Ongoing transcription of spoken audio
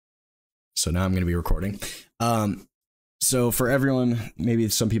So now I'm going to be recording. So for everyone, maybe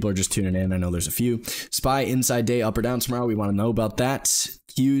some people are just tuning in. I know there's a few. SPY inside day up or down tomorrow. We want to know about that.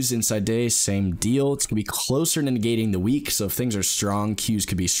 Qs inside day, same deal. It's going to be closer to negating the week. So if things are strong, Qs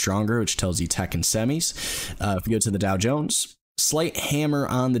could be stronger, which tells you tech and semis. If we go to the Dow Jones, slight hammer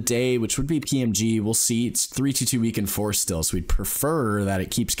on the day, which would be PMG. We'll see. It's 322 week in force still, so we'd prefer that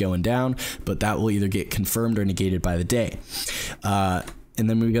it keeps going down, but that will either get confirmed or negated by the day. And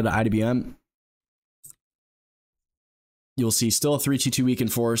then when we go to IWM, you'll see still a 322 week in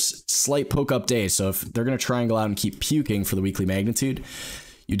force, slight poke up day. So if they're going to triangle out and keep puking for the weekly magnitude,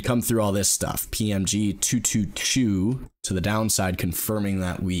 you'd come through all this stuff. PMG 222 to the downside, confirming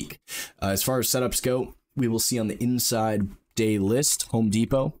that week. As far as setups go, we will see on the inside day list, Home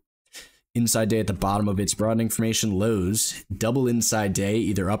Depot, inside day at the bottom of its broad information, Lowe's, double inside day,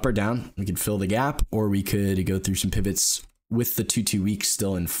 either up or down. We could fill the gap, or we could go through some pivots with the 2-2 week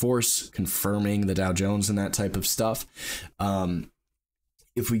still in force, confirming the Dow Jones and that type of stuff.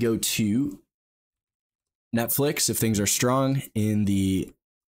 If we go to Netflix, if things are strong in the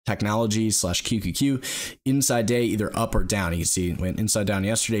technology / QQQ, inside day either up or down. You can see it went inside down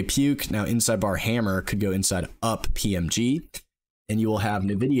yesterday, puke. Now inside bar hammer could go inside up PMG. And you will have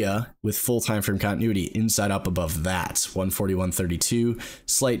NVIDIA with full time frame continuity inside up above that 141.32,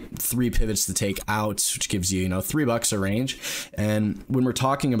 slight 3 pivots to take out, which gives you, $3 a range. And when we're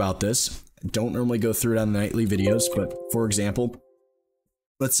talking about this, I don't normally go through it on the nightly videos, but for example,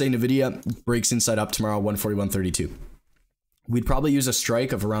 let's say NVIDIA breaks inside up tomorrow, 141.32. We'd probably use a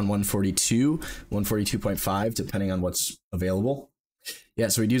strike of around 142, 142.5, depending on what's available. Yeah,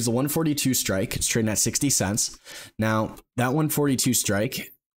 so we'd use the 142 strike. It's trading at 60 cents. Now, that 142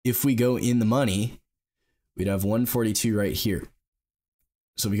 strike, if we go in the money, we'd have 142 right here.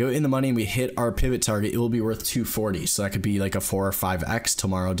 So if we go in the money and we hit our pivot target, it will be worth 240. So that could be like a 4 or 5x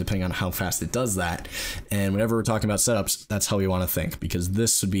tomorrow, depending on how fast it does that. And whenever we're talking about setups, that's how we want to think, because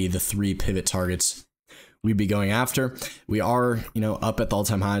this would be the 3 pivot targets we'd be going after. We are, up at the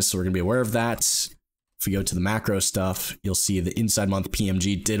all-time highs, so we're going to be aware of that. If we go to the macro stuff, you'll see the inside month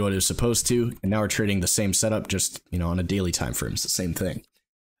PMG did what it was supposed to, and now we're trading the same setup, just on a daily time frame. It's the same thing.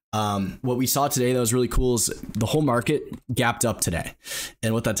 What we saw today that was really cool is the whole market gapped up today,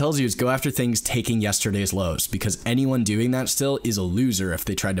 and what that tells you is go after things taking yesterday's lows, because anyone doing that still is a loser if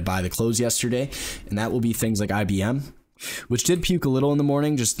they tried to buy the close yesterday, and that will be things like IBM, which did puke a little in the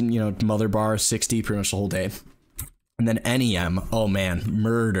morning, just mother bar 60 pretty much the whole day. And then NEM, oh man,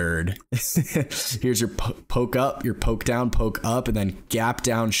 murdered. Here's your poke up, your poke down, poke up, and then gap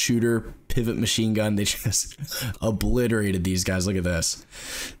down, shooter, pivot, machine gun. They just obliterated these guys. Look at this.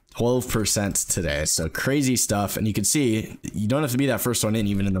 12% today. So crazy stuff. And you can see, you don't have to be that first one in,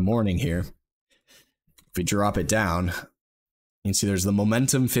 even in the morning here. If we drop it down, you can see there's the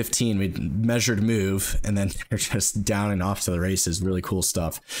momentum 15. We measured move, and then they're just down and off to the races. Really cool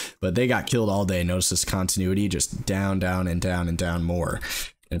stuff. But they got killed all day. Notice this continuity, just down, down, and down, and down more.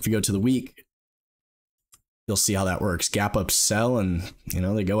 And if you go to the week, you'll see how that works. Gap up, sell, and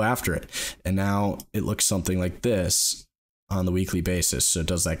they go after it. And now it looks something like this on the weekly basis. So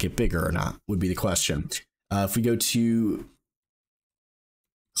does that get bigger or not? Would be the question. If we go to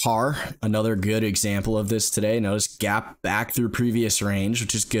car, another good example of this today. Notice gap back through previous range,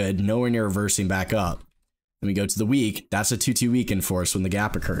 which is good. Nowhere near reversing back up. Then we go to the week. That's a 2-2 week in force when the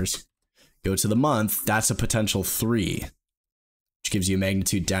gap occurs. Go to the month. That's a potential 3, which gives you a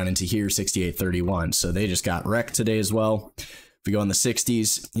magnitude down into here, 68.31. So they just got wrecked today as well. If we go on the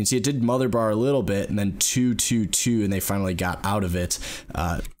 60s, you can see it did mother bar a little bit, and then 222, and they finally got out of it.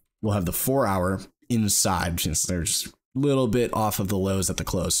 We'll have the 4-hour inside, since they're just little bit off of the lows at the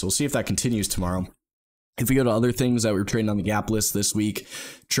close. So we'll see if that continues tomorrow. If we go to other things that we were trading on the gap list this week,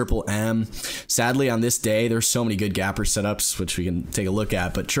 Triple M. Sadly, on this day, there's so many good gapper setups, which we can take a look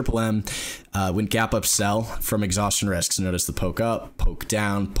at. But Triple M went gap up, sell from exhaustion risks. Notice the poke up, poke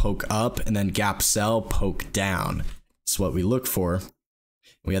down, poke up, and then gap sell, poke down. That's what we look for.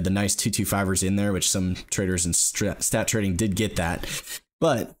 We had the nice 225ers in there, which some traders in stat trading did get that.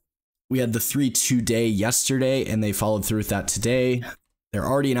 But we had the 3-2 day yesterday, and they followed through with that today. They're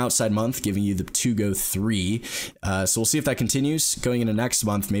already an outside month, giving you the 2-go-3. So we'll see if that continues going into next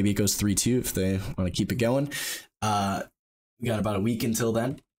month. Maybe it goes 3-2 if they want to keep it going. We got about a week until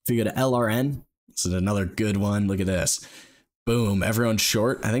then. If we go to LRN, this is another good one. Look at this. Boom, everyone's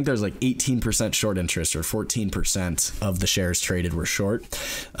short. I think there's like 18% short interest, or 14% of the shares traded were short,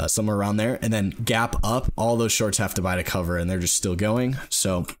 somewhere around there. And then gap up, all those shorts have to buy to cover, and they're just still going.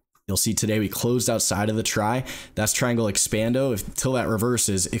 So you'll see today we closed outside of the try. That's triangle expando. Until that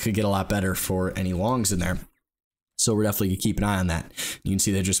reverses, it could get a lot better for any longs in there. So we're definitely gonna keep an eye on that. You can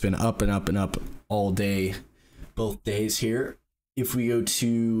see they've just been up and up and up all day, both days here. If we go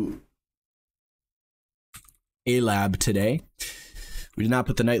to A Lab today, we did not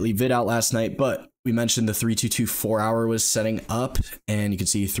put the nightly vid out last night, but we mentioned the 322 4-hour was setting up, and you can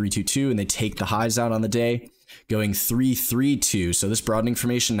see 322, and they take the highs out on the day, going 332. So this broadening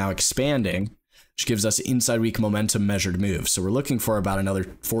formation now expanding, which gives us inside week momentum measured move. So we're looking for about another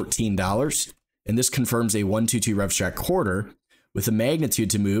 $14, and this confirms a 122 rev strat quarter with a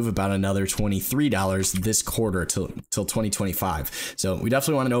magnitude to move about another $23 this quarter till 2025. So we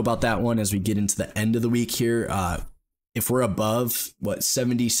definitely want to know about that one as we get into the end of the week here. If we're above,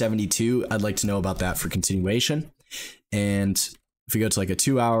 70, 72, I'd like to know about that for continuation. And if we go to like a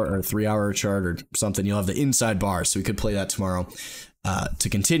 2-hour or a 3-hour chart or something, you'll have the inside bar. So we could play that tomorrow to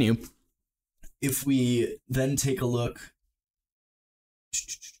continue. If we then take a look,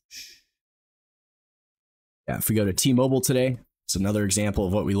 if we go to T-Mobile today, it's another example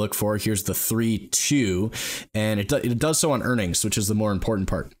of what we look for. Here's the 3-2, and it does so on earnings, which is the more important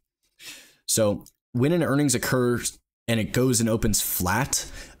part. So when an earnings occurs and it goes and opens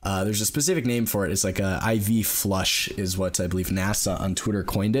flat, there's a specific name for it. It's like a IV flush is what I believe NASA on Twitter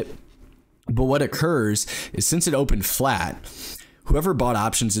coined it. But what occurs is since it opened flat, whoever bought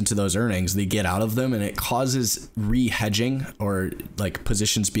options into those earnings, they get out of them, and it causes re-hedging or like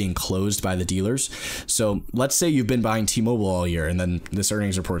positions being closed by the dealers. So let's say you've been buying T-Mobile all year, and then this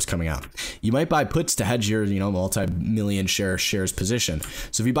earnings report is coming out. You might buy puts to hedge your, multi-million shares position.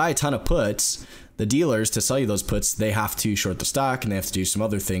 So if you buy a ton of puts, the dealers, to sell you those puts, they have to short the stock and they have to do some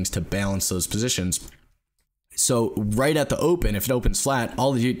other things to balance those positions. So right at the open, if it opens flat,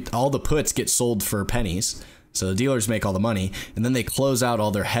 all the puts get sold for pennies. So the dealers make all the money, and then they close out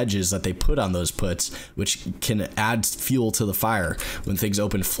all their hedges that they put on those puts, which can add fuel to the fire when things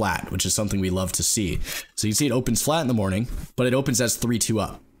open flat, which is something we love to see. So you see it opens flat in the morning, but it opens as 3-2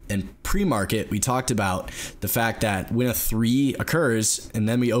 up. And pre-market, we talked about the fact that when a 3 occurs and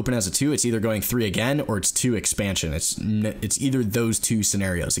then we open as a 2, it's either going 3 again or it's 2 expansion. It's either those two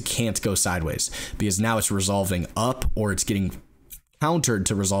scenarios. It can't go sideways because now it's resolving up or it's getting countered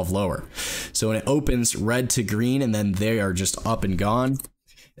to resolve lower. So when it opens red to green and then they are just up and gone.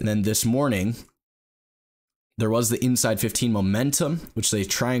 And then this morning, there was the inside 15 momentum, which they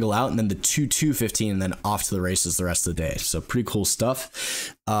triangle out, and then the 2-2-15, and then off to the races the rest of the day. So pretty cool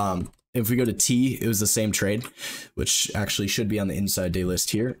stuff. If we go to T, it was the same trade, which actually should be on the inside day list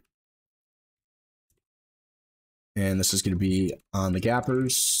here. And this is going to be on the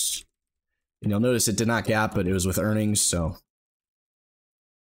gappers. And you'll notice it did not gap, but it was with earnings, so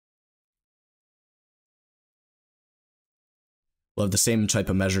we'll have the same type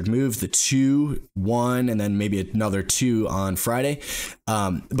of measured move, the 2, 1, and then maybe another 2 on Friday.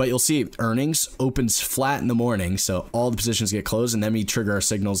 But you'll see earnings opens flat in the morning, so all the positions get closed, and then we trigger our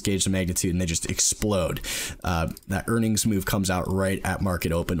signals, gauge the magnitude, and they just explode. That earnings move comes out right at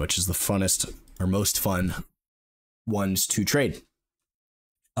market open, which is the funnest or most fun ones to trade.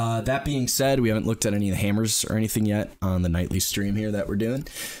 That being said, we haven't looked at any of the hammers or anything yet on the nightly stream here that we're doing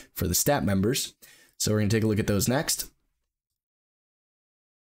for the stat members. So we're going to take a look at those next.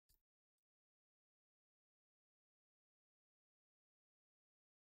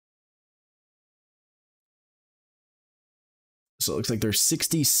 So it looks like there's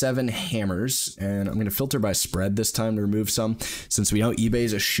 67 hammers, and I'm going to filter by spread this time to remove some. Since we know eBay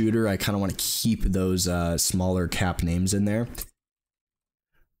is a shooter, I kind of want to keep those smaller cap names in there.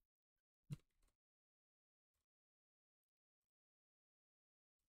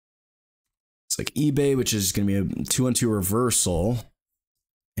 It's like eBay, which is going to be a 2-on-2 reversal,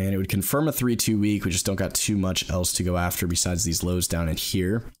 and it would confirm a 3-2 week. We just don't got too much else to go after besides these lows down in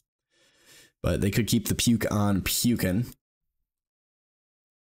here. But they could keep the puke on puking.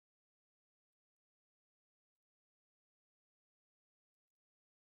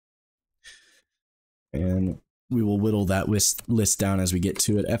 And we will whittle that list down as we get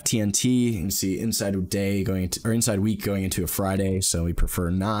to it. FTNT, you can see inside day going into, or inside week going into a Friday, so we prefer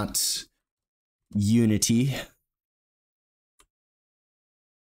not. Unity.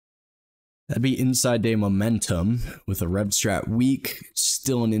 That'd be inside day momentum with a rev strat week,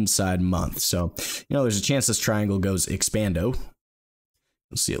 still an inside month. So, there's a chance this triangle goes expando.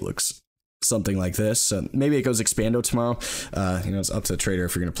 You'll see it looks something like this. So maybe it goes expando tomorrow. It's up to the trader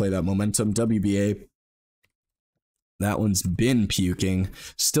if you're going to play that momentum. WBA. That one's been puking.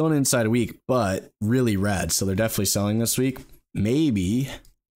 Still an inside week, but really red. So they're definitely selling this week. Maybe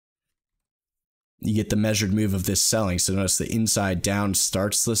you get the measured move of this selling. So notice the inside down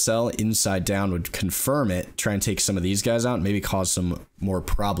starts the sell. Inside down would confirm it, try and take some of these guys out, and maybe cause some more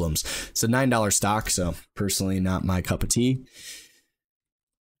problems. It's a $9 stock, so personally not my cup of tea.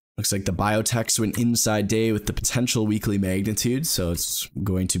 Looks like the biotechs went inside day with the potential weekly magnitude, so it's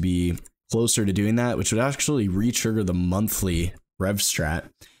going to be closer to doing that, which would actually re-trigger the monthly rev strat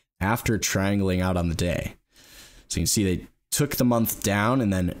after triangling out on the day. So you can see they took the month down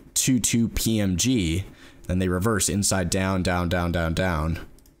and then 2-2 PMG, then they reverse inside down, down, down, down, down,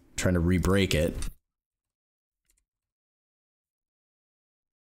 trying to re-break it.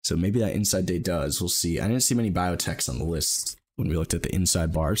 So maybe that inside day does. We'll see. I didn't see many biotechs on the list when we looked at the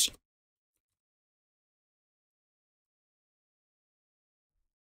inside bars.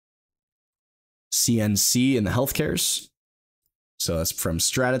 CNC in the healthcares. So that's from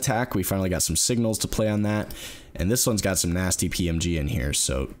Strat Attack. We finally got some signals to play on that. And this one's got some nasty PMG in here.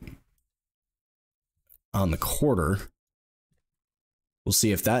 So on the quarter, we'll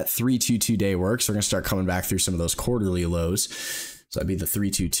see if that 322 day works. We're going to start coming back through some of those quarterly lows. So that'd be the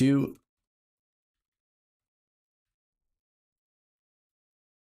 322.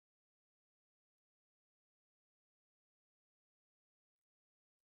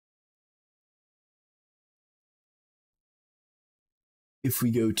 If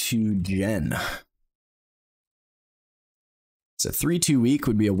we go to Gen, it's a 3-2 week,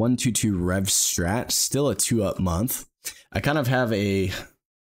 would be a 1-2-2 rev strat, still a 2-up month. I kind of have a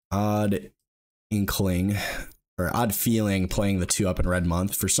odd inkling or odd feeling playing the 2-up and red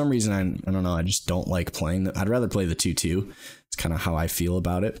month. For some reason, I don't know, I just don't like playing that. I'd rather play the 2-2. It's kind of how I feel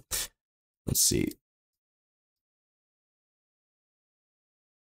about it. Let's see.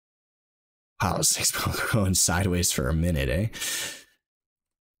 Wow, this thing's going sideways for a minute, eh?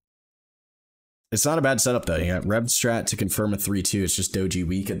 It's not a bad setup, though. You got Rev Strat to confirm a 3-2. It's just Doji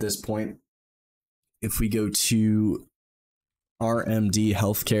weak at this point. If we go to RMD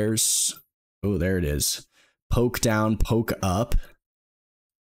Healthcares, oh, there it is. Poke down, poke up,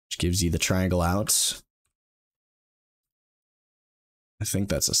 which gives you the triangle out. I think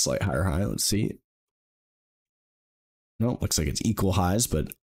that's a slight higher high. Let's see. No, looks like it's equal highs,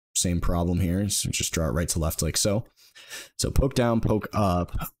 but same problem here. So just draw it right to left like so. So poke down, poke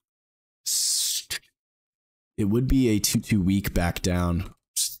up. It would be a 2-2 week back down.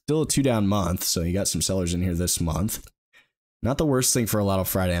 Still a 2-down month, so you got some sellers in here this month. Not the worst thing for a Lotto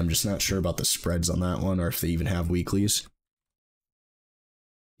Friday. I'm just not sure about the spreads on that one, or if they even have weeklies.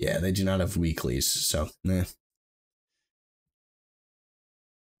 Yeah, they do not have weeklies, so nah.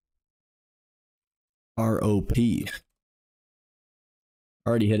 ROP.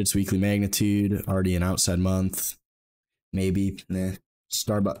 Already hit its weekly magnitude. Already an outside month. Maybe. Nah.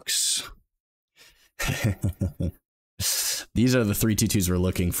 Starbucks. These are the 3-2-2s we're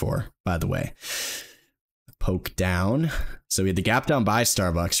looking for, by the way. Poke down. So we had the gap down by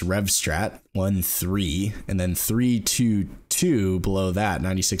Starbucks, Rev Strat, 1-3, and then 3-2-2 below that,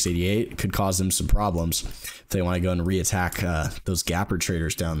 96.88. Could cause them some problems if they want to go and reattack those gapper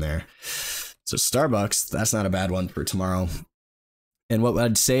traders down there. So Starbucks, that's not a bad one for tomorrow. And what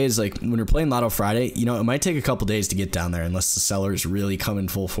I'd say is, like, when you're playing Lotto Friday, you know, it might take a couple days to get down there unless the sellers really come in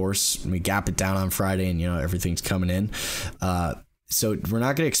full force. We gap it down on Friday and, you know, everything's coming in. So we're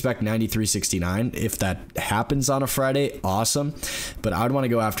not going to expect 93.69. If that happens on a Friday, awesome. But I would want to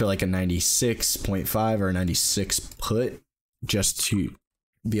go after like a 96.5 or a 96 put just to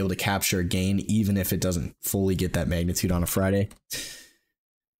be able to capture a gain, even if it doesn't fully get that magnitude on a Friday.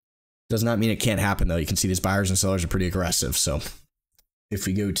 Does not mean it can't happen, though. You can see these buyers and sellers are pretty aggressive. So if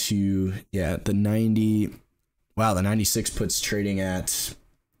we go to, yeah, the 90, wow, the 96 puts trading at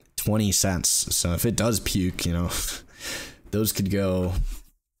 20 cents. So if it does puke, you know, those could go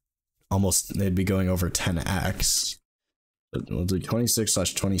almost, they'd be going over 10x. We'll do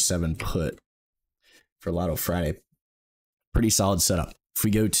 26/27 put for Lotto Friday. Pretty solid setup. If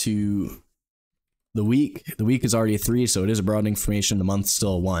we go to the week is already a 3, so it is a broadening formation. The month's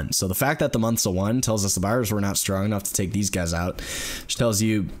still a 1. So the fact that the month's a 1 tells us the buyers were not strong enough to take these guys out, which tells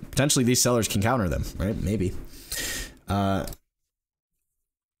you potentially these sellers can counter them, right? Maybe. Go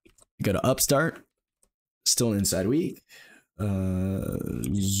to Upstart, still an inside week. Real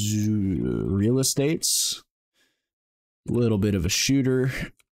estates, a little bit of a shooter,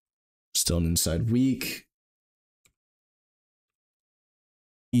 still an inside week.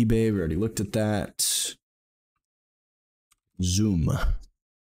 eBay, we already looked at that. Zoom's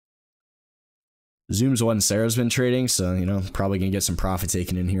one Sarah's been trading, so, you know, probably gonna get some profit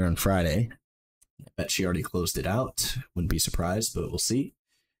taken in here on Friday. I bet she already closed it out. Wouldn't be surprised, but we'll see.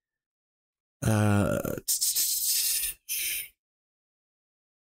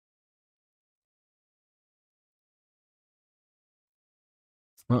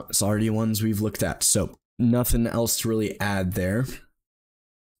 Well, it's already ones we've looked at, so nothing else to really add there.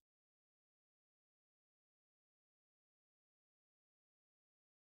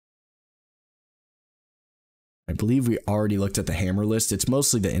 I believe we already looked at the hammer list. It's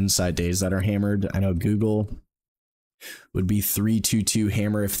mostly the inside days that are hammered. I know Google would be 322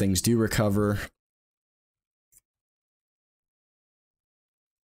 hammer if things do recover.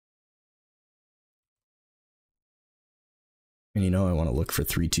 And I want to look for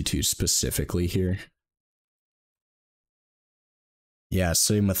 322 specifically here. Yeah,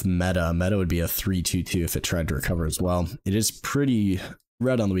 same with Meta. Meta would be a 322 if it tried to recover as well. It is pretty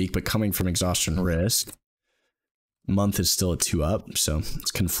red on the week, but coming from exhaustion risk. Month is still a 2 up, so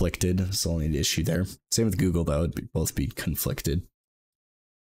it's conflicted. That's the only issue there. Same with Google, though. It'd both be conflicted.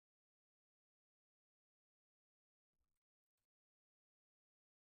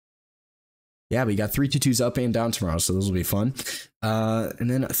 Yeah, we got 322s up and down tomorrow, so those will be fun.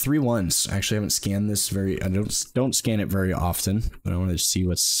 And then 3-1s. I actually haven't scanned this I don't scan it very often, but I wanted to see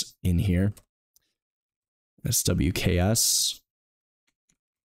what's in here. SWKS.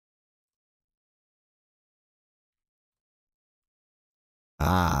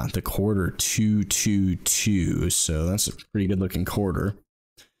 Ah, the quarter 222. So that's a pretty good looking quarter.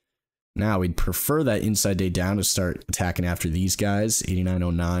 Now we'd prefer that inside day down to start attacking after these guys,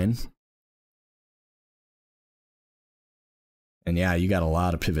 8909. And yeah, you got a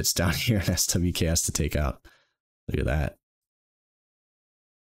lot of pivots down here in SWKS to take out. Look at that.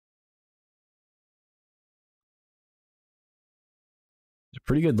 It's a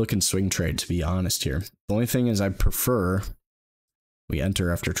pretty good looking swing trade, to be honest here. The only thing is I prefer we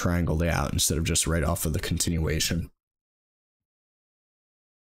enter after triangle layout instead of just right off of the continuation.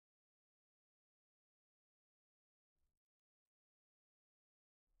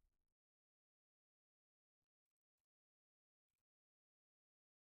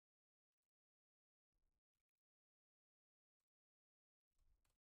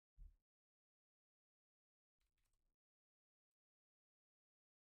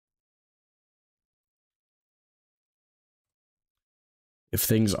 If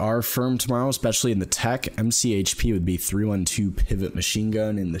things are firm tomorrow, especially in the tech, MCHP would be 312 pivot machine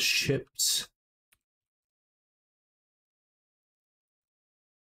gun in the ships.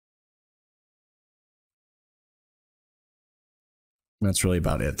 That's really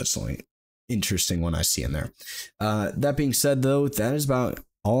about it. That's the only interesting one I see in there. That being said, though, that is about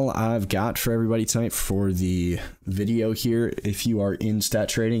all I've got for everybody tonight for the video here. If you are in stat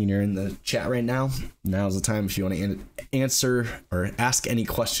trading and you're in the chat right now, now's the time. If you want to answer or ask any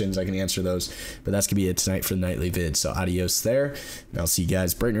questions, I can answer those. But that's gonna be it tonight for the nightly vid. So adios there, and I'll see you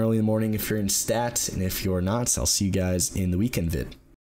guys bright and early in the morning if you're in stat, and if you're not, I'll see you guys in the weekend vid.